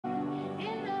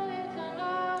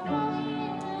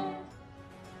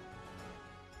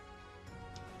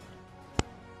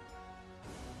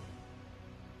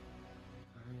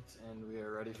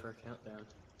for a countdown.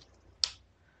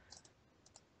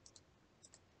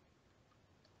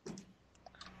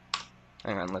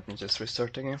 Hang on, let me just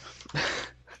restart the game.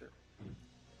 Sure.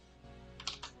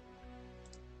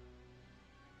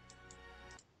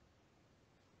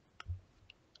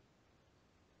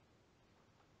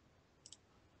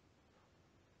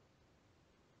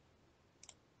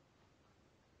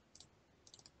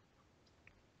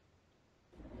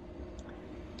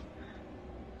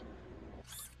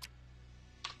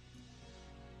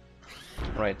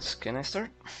 Right, can I start?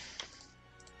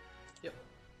 Yep.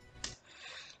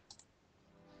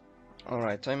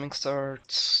 Alright, timing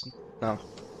starts now.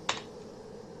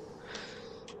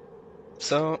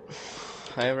 So,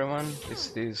 hi everyone,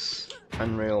 this is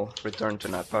Unreal Return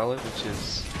to Pali, which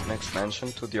is an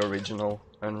expansion to the original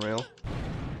Unreal.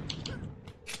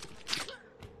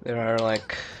 There are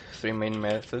like 3 main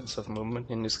methods of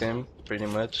movement in this game, pretty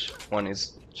much. One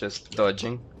is just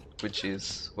dodging, which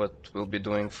is what we'll be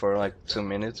doing for like 2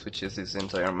 minutes, which is this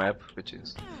entire map, which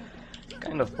is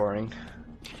kind of boring.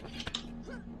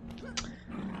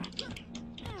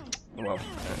 Well,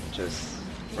 I'm just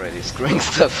already screwing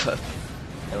stuff up.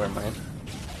 Never mind.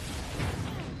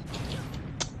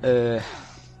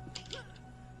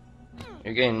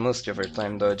 You gain most of your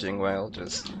time dodging while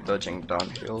just dodging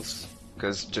downhills,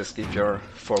 because just keep your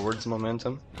forwards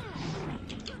momentum.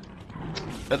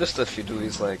 Other stuff you do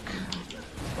is like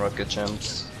rocket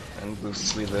jumps and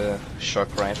boosts with a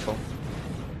shock rifle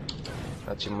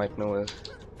that you might know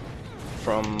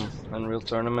from Unreal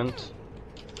Tournament.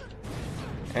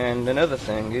 And another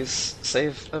thing is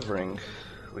save hovering,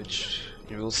 which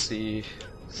you will see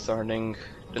starting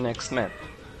the next map.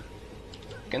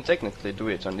 You can technically do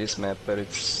it on this map, but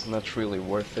it's not really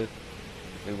worth it.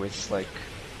 It was like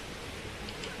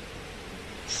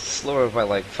slower by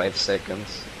like 5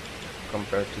 seconds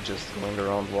compared to just going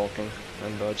around walking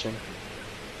and dodging.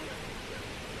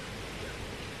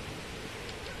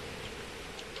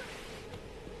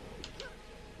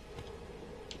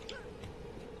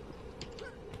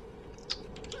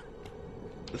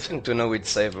 The thing to know with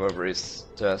save over is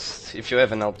just if you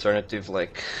have an alternative,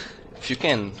 like if you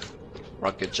can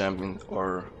rocket jumping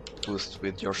or boost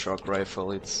with your shock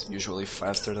rifle, it's usually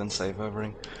faster than save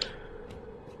hovering.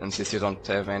 And since you don't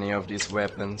have any of these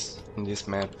weapons in this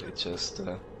map, it's just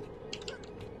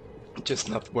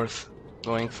not worth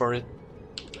going for it.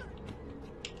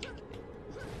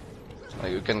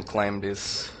 Like you can climb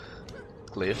this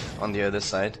cliff on the other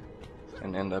side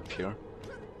and end up here.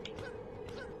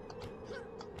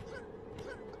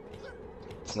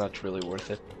 It's not really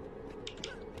worth it.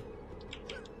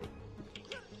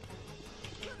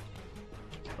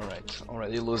 Alright,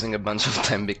 already losing a bunch of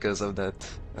time because of that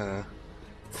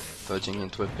dodging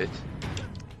into a pit.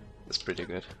 That's pretty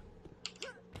good.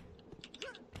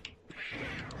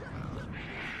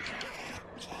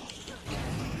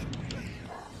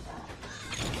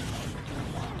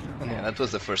 And yeah, that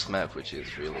was the first map, which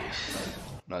is really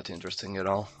not interesting at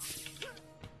all.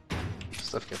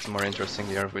 Stuff gets more interesting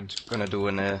here. We're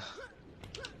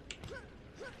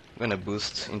gonna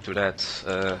boost into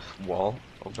that wall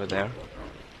over there,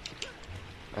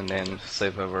 and then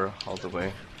save over all the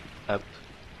way up.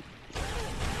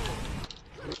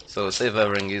 So save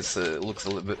hovering is looks a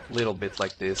little bit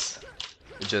like this.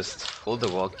 You just hold the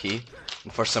wall key,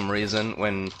 and for some reason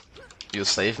when you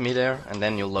save me there and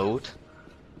then you load,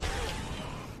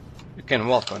 you can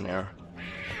walk on air,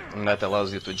 and that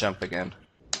allows you to jump again.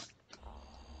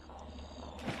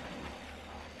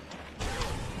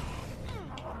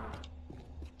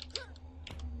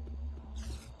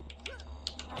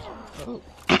 Oh.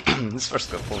 This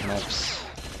first couple of maps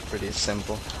pretty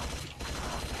simple.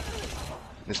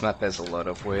 This map has a lot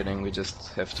of waiting. We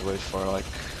just have to wait for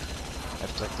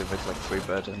have to activate like 3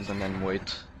 buttons and then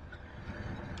wait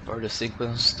for the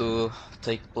sequence to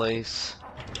take place.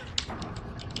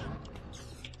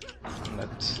 And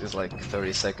that is like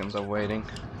 30 seconds of waiting,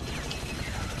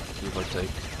 give or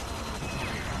take.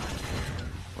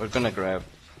 We're gonna grab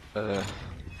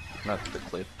not the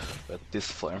clip, but this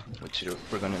flare, which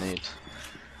we're gonna need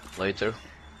later.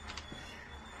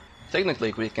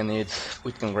 Technically we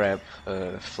can grab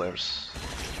flares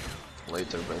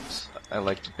later, but I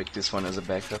like to pick this one as a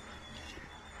backup.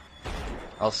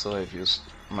 Also, I've used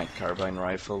my carbine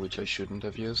rifle, which I shouldn't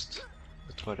have used,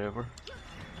 but whatever.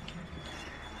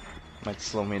 Might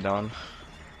slow me down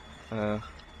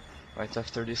right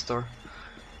after this door,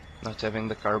 not having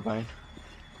the carbine.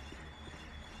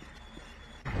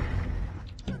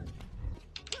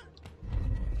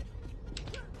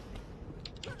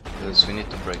 Because we need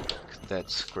to break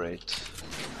that crate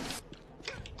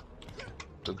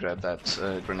to grab that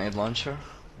grenade launcher,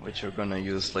 which we're gonna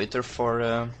use later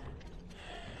for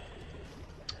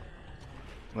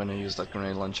gonna use that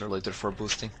grenade launcher later for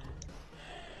boosting.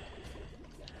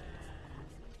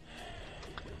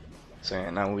 So yeah,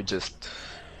 now we just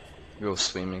go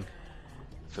swimming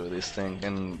through this thing,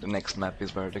 and the next map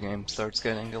is where the game starts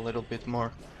getting a little bit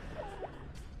more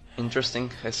interesting,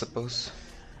 I suppose.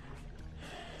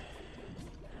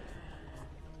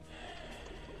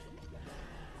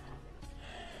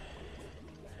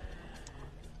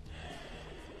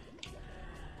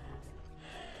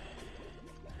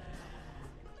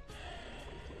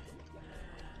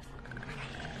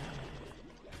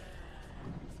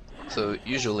 So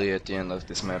usually at the end of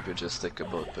this map you just take a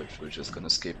boat, but we're just gonna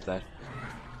skip that.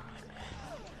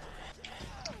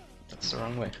 That's the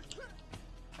wrong way.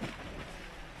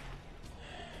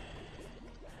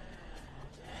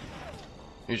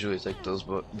 Usually take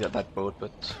that boat,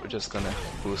 but we're just gonna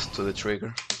boost to the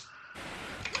trigger.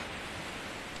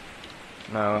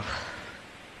 Now,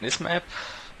 this map,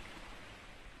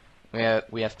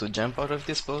 we have to jump out of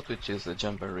this boat, which is a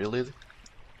jump I really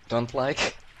don't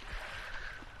like.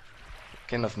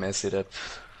 Kind of mess it up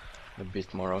a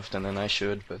bit more often than I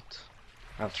should, but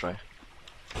I'll try.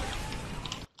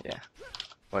 Yeah,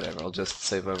 whatever, I'll just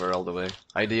save over all the way.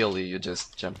 Ideally, you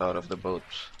just jump out of the boat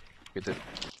with a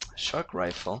shock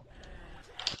rifle,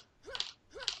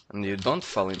 and you don't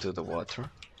fall into the water.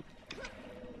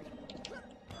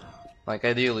 Like,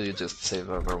 ideally, you just save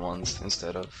over once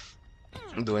instead of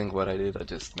doing what I did. I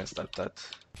just messed up that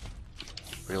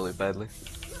really badly.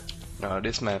 Now,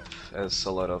 this map has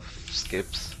a lot of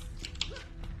skips,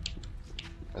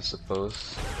 I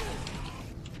suppose.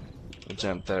 We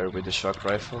jump there with the shock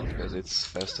rifle because it's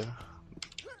faster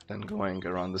than going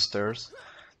around the stairs.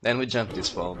 Then we jump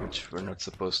this wall, which we're not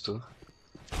supposed to.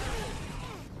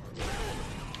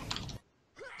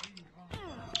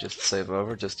 Just save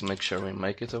over, just to make sure we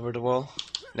make it over the wall.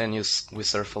 Then we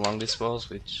surf along these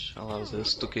walls, which allows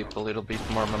us to keep a little bit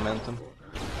more momentum.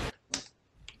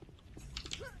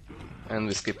 And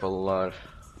we skip a lot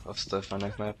of stuff on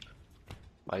that map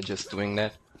by just doing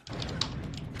that.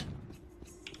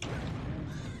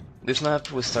 This map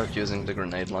we start using the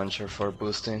grenade launcher for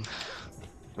boosting,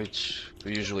 which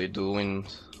we usually do in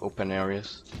open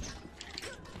areas.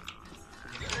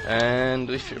 And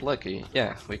if you're lucky,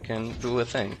 yeah, we can do a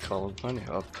thing called bunny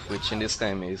hop, which in this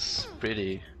game is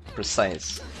pretty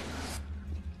precise.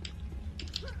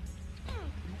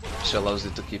 Which allows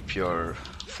you to keep your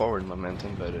forward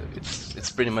momentum, but it's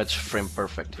pretty much frame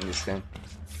perfect in this game.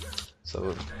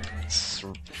 So it's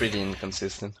pretty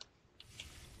inconsistent.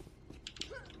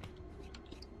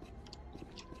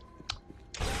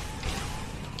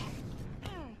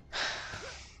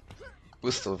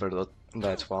 Boost over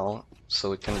that wall so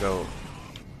we can go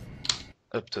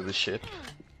up to the ship,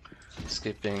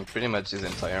 skipping pretty much this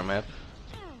entire map.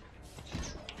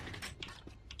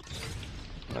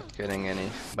 Not getting any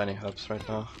bunny hops right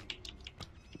now.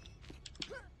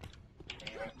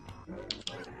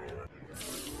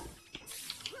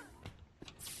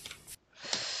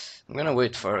 I'm gonna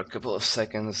wait for a couple of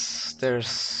seconds.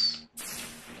 There's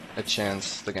a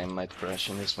chance the game might crash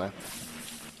in this map.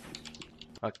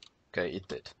 Okay, it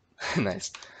did.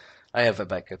 Nice. I have a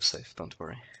backup save, don't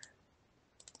worry.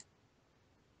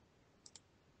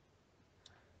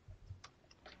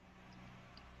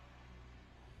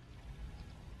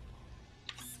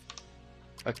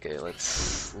 Okay,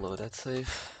 let's load that save.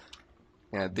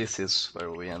 Yeah, this is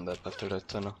where we end up after that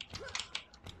tunnel.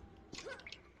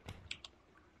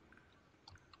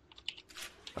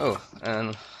 Oh,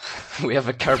 and we have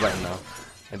a carbine now.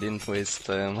 I didn't waste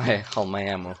all my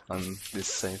ammo on this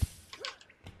save.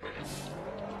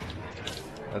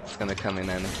 That's gonna come in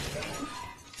handy.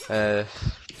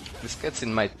 This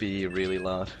cutscene might be really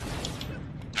loud.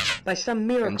 By some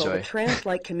miracle, Enjoy. the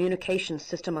trans-like communication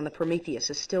system on the Prometheus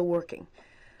is still working.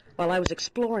 While I was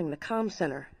exploring the comm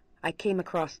center, I came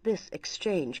across this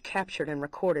exchange captured and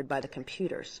recorded by the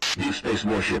computers. Deep space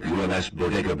warship UMS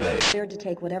Bodega Bay. Prepared to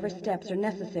take whatever steps are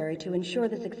necessary to ensure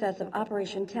the success of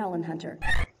Operation Talon Hunter.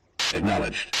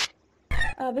 Acknowledged.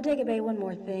 Bodega Bay, one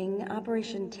more thing.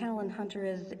 Operation Talon Hunter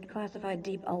is classified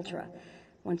Deep Ultra.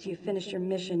 Once you've finished your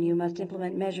mission, you must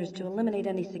implement measures to eliminate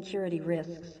any security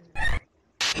risks.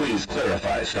 Please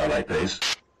clarify, Starlight Base.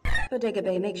 Bodega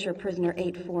Bay, make sure prisoner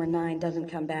 849 doesn't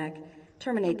come back.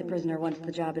 Terminate the prisoner once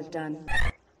the job is done.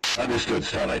 Understood,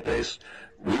 Starlight Base.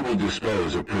 We will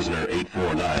dispose of prisoner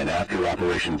 849 after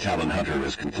Operation Talon Hunter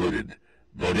is concluded.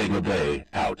 Bodega Bay,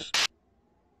 out.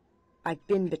 I've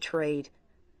been betrayed.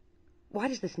 Why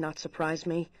does this not surprise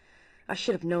me? I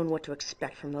should have known what to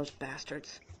expect from those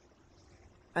bastards.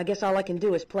 I guess all I can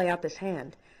do is play out this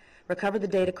hand. Recover the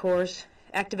data cores,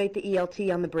 activate the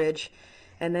ELT on the bridge,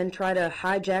 and then try to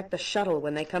hijack the shuttle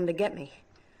when they come to get me.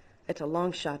 It's a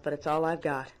long shot, but it's all I've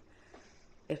got.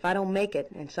 If I don't make it,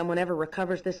 and someone ever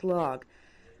recovers this log,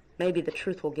 maybe the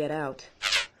truth will get out.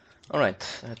 Alright,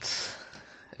 that's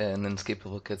an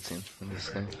unskippable cutscene in this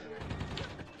game.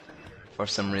 For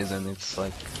some reason it's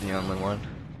like the only one.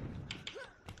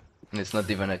 And it's not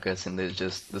even a cutscene, they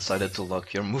just decided to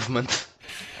lock your movement.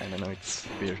 I don't know, it's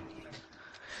weird.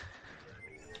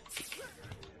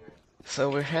 So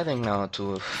we're heading now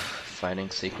to a fighting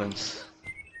sequence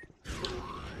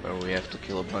where we have to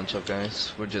kill a bunch of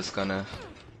guys. We're just gonna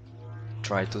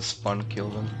try to spawn kill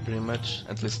them pretty much,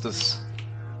 at least this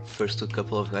first two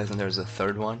couple of guys, and there's a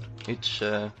third one each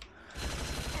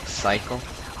cycle.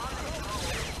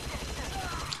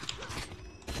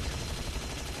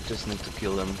 Just need to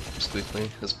kill them as quickly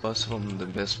as possible, and the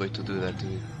best way to do that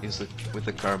is with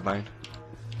the carbine.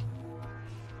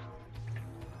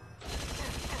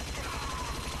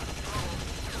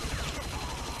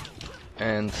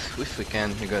 And if we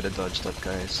can, we gotta dodge that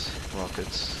guy's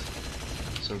rockets.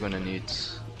 So we're gonna need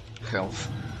health.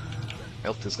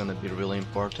 Health is gonna be really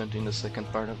important in the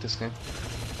second part of this game.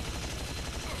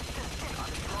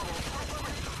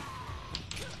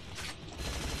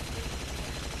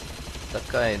 That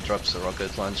guy drops a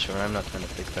rocket launcher, I'm not gonna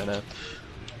pick that up.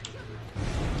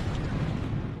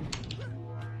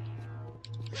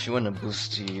 If you wanna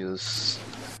boost, you use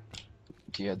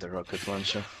the other rocket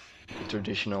launcher, the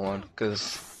traditional one,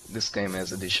 because this game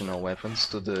has additional weapons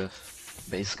to the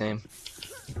base game.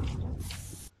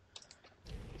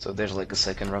 So there's like a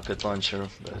second rocket launcher,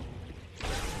 but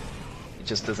it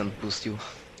just doesn't boost you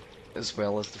as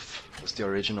well as the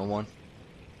original one,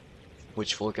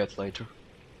 which we'll get later.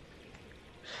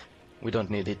 We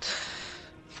don't need it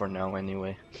for now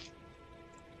anyway.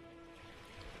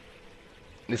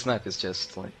 This map is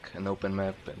just like an open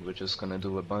map, and we're just gonna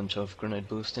do a bunch of grenade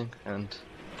boosting and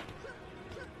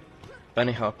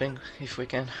bunny hopping if we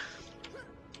can.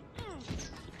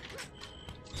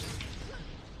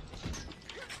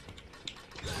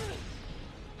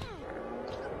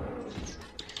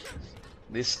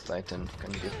 This Titan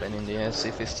can be a pain in the ass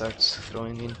if he starts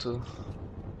throwing you into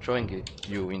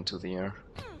the air.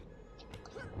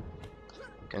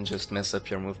 Can just mess up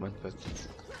your movement, but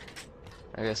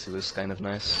I guess it was kind of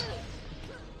nice.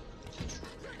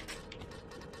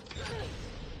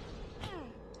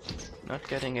 Not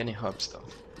getting any hops though.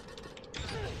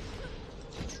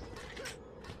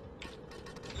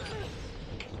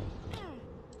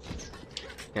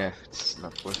 Yeah, it's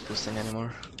not worth boosting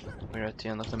anymore. We're at the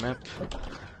end of the map.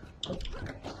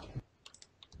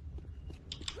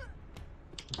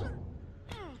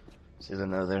 This is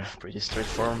another pretty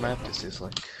straightforward map. This is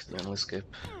like the only skip.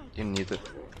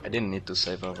 I didn't need to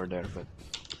save over there, but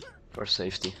for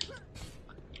safety.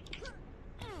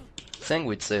 Thing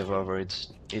with save over,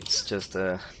 it's just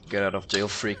a get out of jail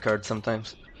free card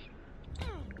sometimes.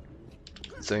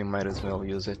 So you might as well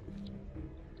use it.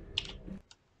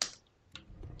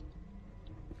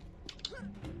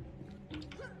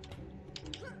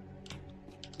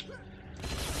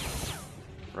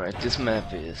 Right, this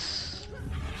map is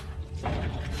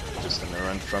just gonna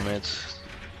run from it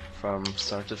from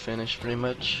start to finish pretty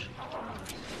much.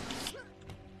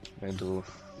 I do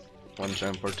one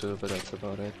jump or two, but that's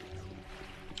about it.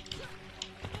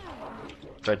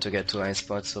 Try to get to high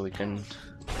spots so we can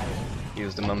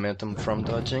use the momentum from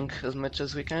dodging as much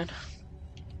as we can.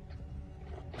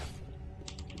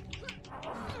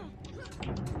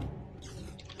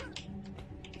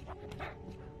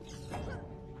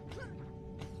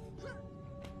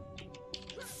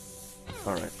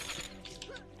 Alright.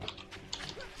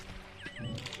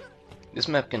 This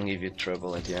map can give you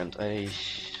trouble at the end. I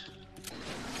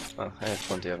have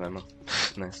plenty of ammo.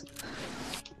 Nice.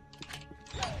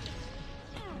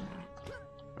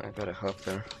 I gotta hop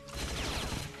there.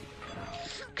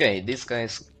 Okay, these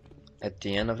guys at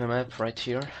the end of the map, right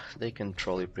here, they can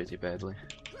troll you pretty badly.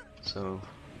 So,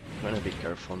 I'm gonna be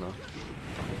careful now.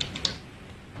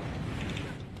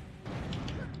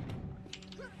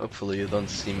 Hopefully you don't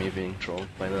see me being trolled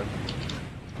by them.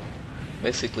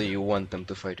 Basically you want them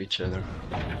to fight each other.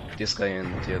 This guy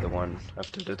and the other one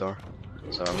after the door.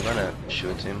 So I'm gonna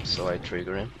shoot him so I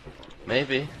trigger him.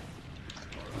 Maybe.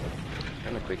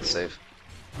 And a quick save.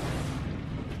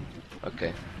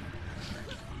 Okay.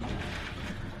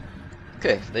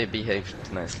 Okay, they behaved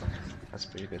nicely. That's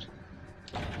pretty good.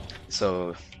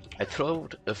 So I throw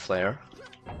a flare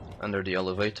under the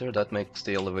elevator. That makes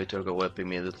the elevator go up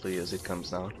immediately as it comes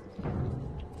down.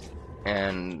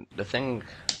 And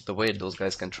the way those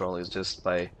guys control is just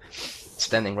by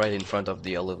standing right in front of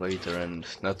the elevator and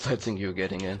not letting you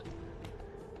getting in.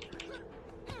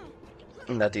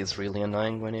 And that is really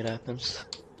annoying when it happens.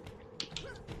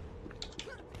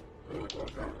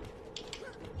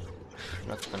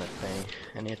 Not gonna pay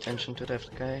any attention to that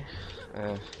guy.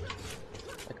 I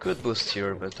could boost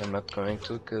here, but I'm not going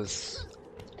to, because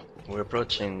we're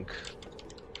approaching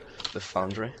the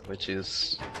Foundry, which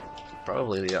is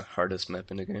probably the hardest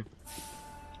map in the game.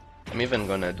 I'm even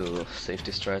gonna do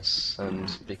safety strats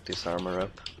and pick this armor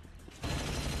up.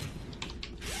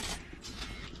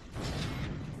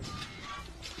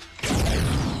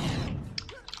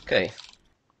 Okay.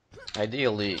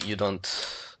 Ideally, you don't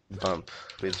bump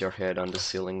with your head on the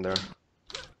ceiling there.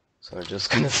 So we're just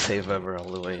gonna save over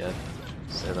all the way up,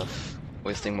 instead of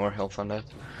wasting more health on that.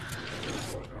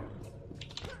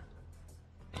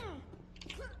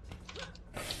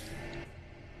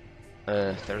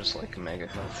 There's like a mega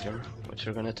health here, which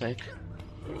we're gonna take.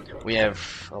 We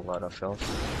have a lot of health,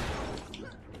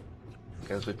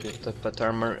 because we picked up that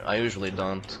armor. I usually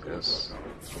don't, because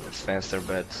it's faster,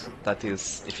 but that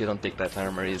is, if you don't pick that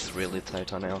armor, is really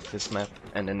tight on health this map,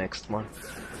 and the next one.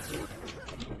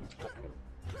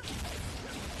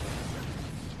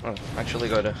 Oh, actually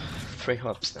got 3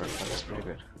 hops there, that's pretty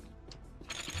good.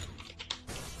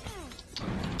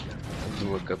 I'll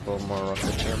do a couple more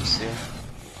rocket jumps here.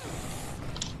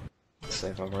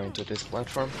 Save over into this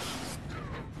platform.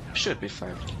 Should be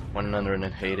fine.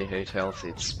 188 health,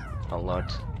 it's a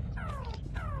lot.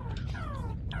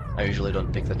 I usually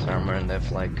don't pick that armor and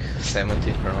have like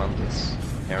 70 around this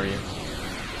area.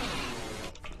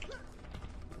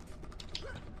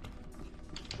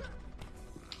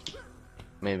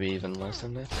 Maybe even less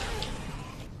than that.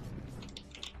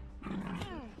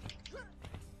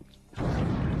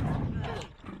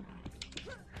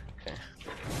 Okay.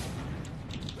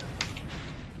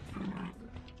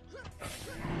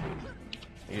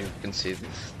 You can see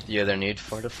the other need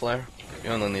for the flare. You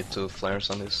only need 2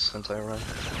 flares on this entire run.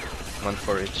 1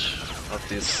 for each of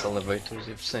these elevators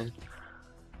you've seen.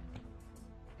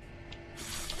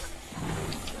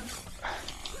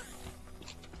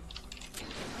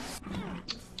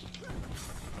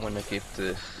 I wanna keep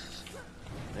the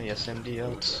ASMD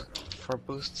out for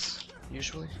boosts,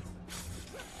 usually.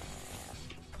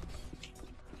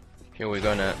 Here we're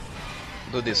gonna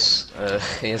do this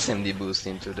ASMD boost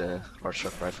into the, or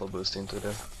shock rifle boost into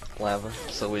the lava,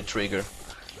 so we trigger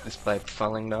this pipe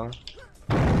falling down,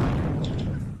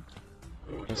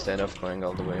 instead of going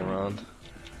all the way around.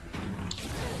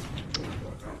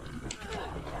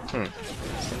 Seems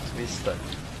to be stuck.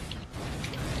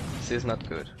 This is not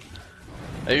good.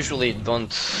 I usually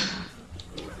don't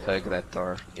hug that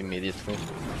door immediately,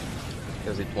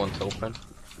 because it won't open,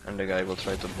 and the guy will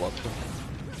try to block you.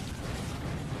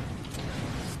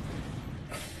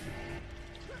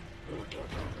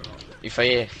 If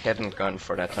I hadn't gone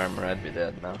for that armor, I'd be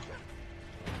dead now.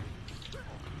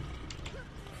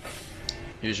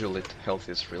 Usually health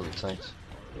is really tight.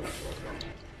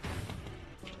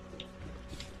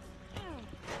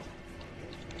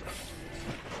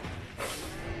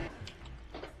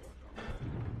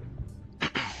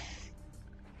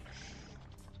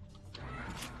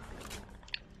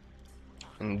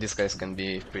 And these guys can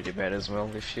be pretty bad as well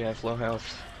if you have low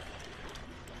health.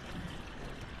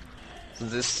 So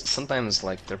this, sometimes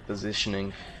like their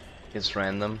positioning is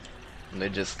random, and they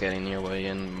just get in your way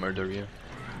and murder you.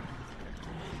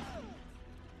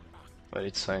 But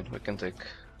it's fine, we can take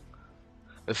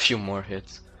a few more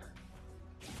hits.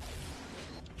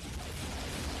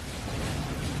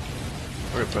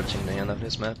 We're approaching the end of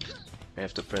this map. We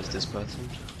have to press this button.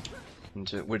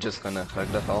 And we're just gonna hug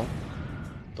the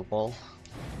wall.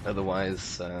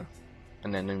 Otherwise,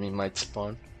 an enemy might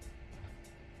spawn.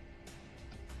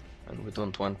 And we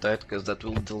don't want that, because that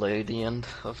will delay the end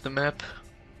of the map.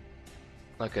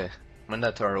 Okay, when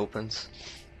that door opens...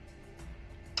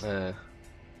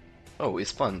 oh, he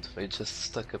spawned. He just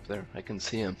stuck up there. I can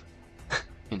see him.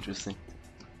 Interesting.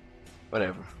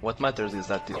 Whatever. What matters is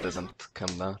that it doesn't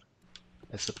come down,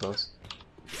 I suppose.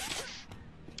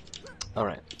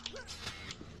 Alright.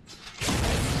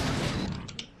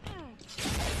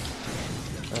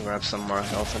 I'll grab some more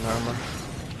health and armor.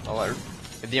 Well,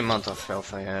 with the amount of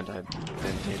health I had, I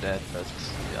didn't need that, but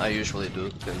I usually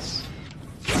do, because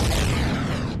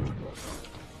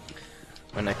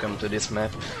when I come to this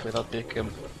map without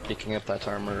picking up that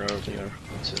armor earlier,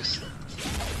 I just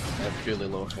have really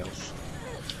low health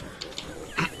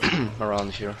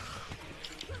around here.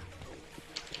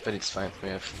 But it's fine, we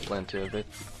have plenty of it.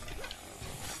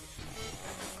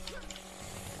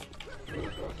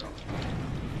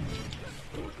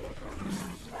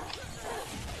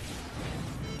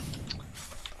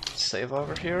 Save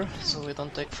over here, so we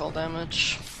don't take fall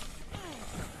damage.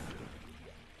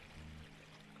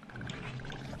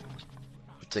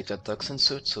 take that toxin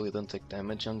suit so we don't take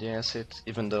damage on the acid,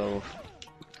 even though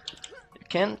you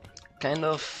can kind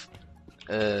of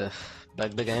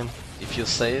bug the game. If you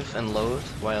save and load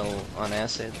while on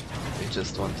acid, you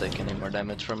just won't take any more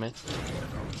damage from it.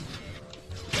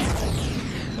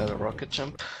 Got a rocket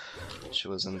jump, which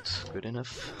wasn't good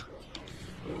enough.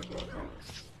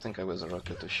 I think I was a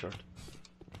rocket too short.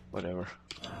 Whatever.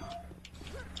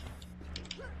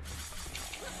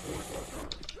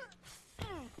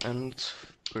 And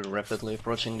we're rapidly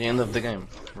approaching the end of the game,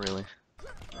 really.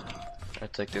 I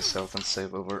take this health and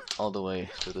save over all the way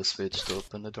to the switch to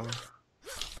open the door.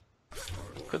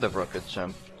 Could have rocket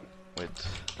jump with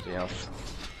the health.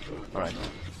 Alright.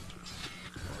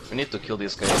 We need to kill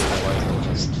these guys, otherwise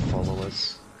they'll just follow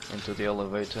us into the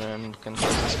elevator and can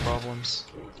cause us problems.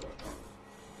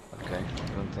 Okay,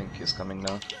 I don't think he's coming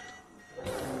now.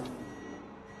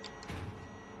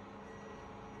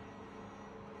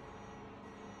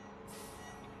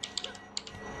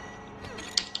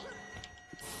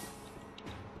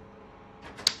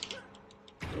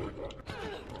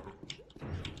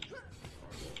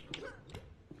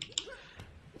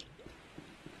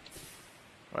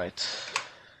 Right,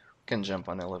 can jump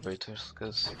on elevators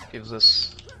because it gives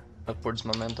us upwards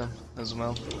momentum as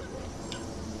well.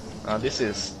 This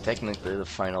is technically the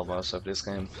final boss of this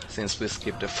game, since we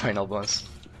skipped the final boss,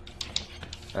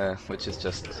 which is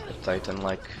just a titan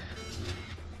like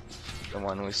the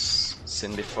one we've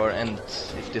seen before, and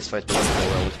if this fight doesn't go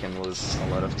well we can lose a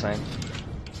lot of time.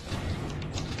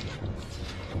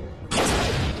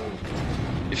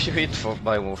 If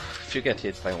you get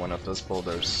hit by one of those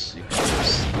boulders, you can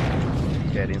just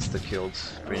get insta-killed,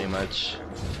 pretty much.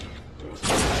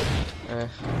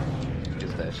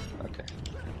 He's dead. Okay.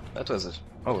 That was it.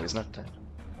 Oh, he's not dead.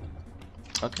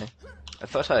 Okay. I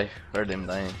thought I heard him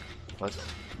dying, but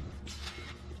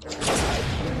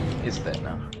he's dead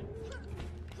now.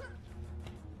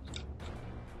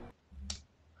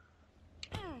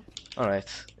 Alright,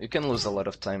 you can lose a lot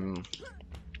of time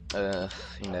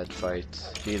in that fight,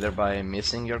 either by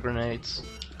missing your grenades,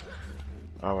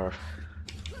 or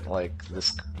like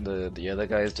the other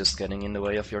guys just getting in the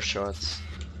way of your shots,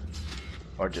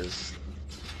 or just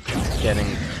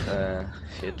getting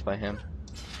hit by him.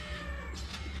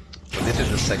 But this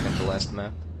is the second to last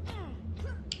map.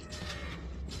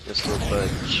 Just do a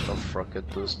bunch of rocket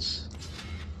boosts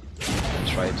and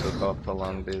try to go up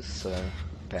along this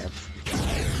path.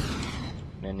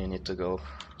 Then you need to go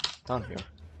down here.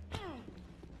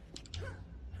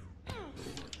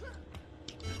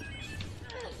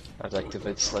 That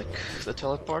activates like the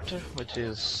teleporter, which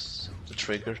is the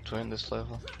trigger to end this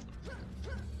level.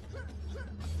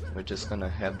 We're just gonna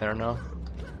head there now.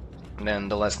 And then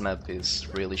the last map is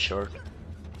really short.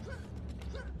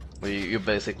 You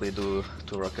basically do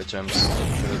 2 rocket jumps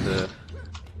to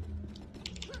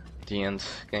the end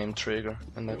game trigger,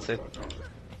 and that's it.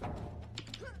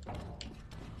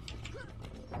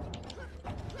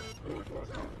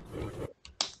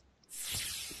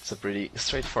 It's a pretty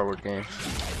straightforward game,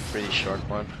 pretty short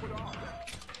one.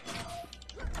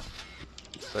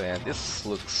 So yeah, this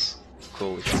looks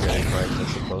cool if you get it right, I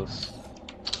suppose.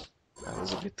 That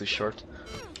was a bit too short.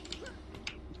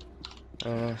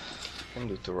 Can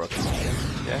do 2 rockets again,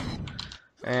 yeah.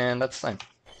 And that's time.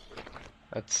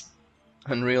 That's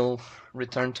Unreal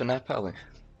Return to Pali.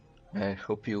 I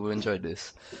hope you enjoyed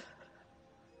this.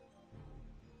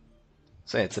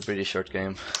 So yeah, it's a pretty short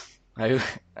game. I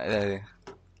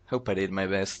hope I did my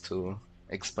best to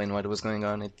explain what was going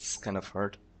on. It's kind of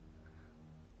hard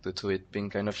due to it being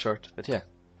kind of short, but yeah.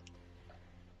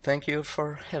 Thank you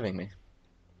for having me.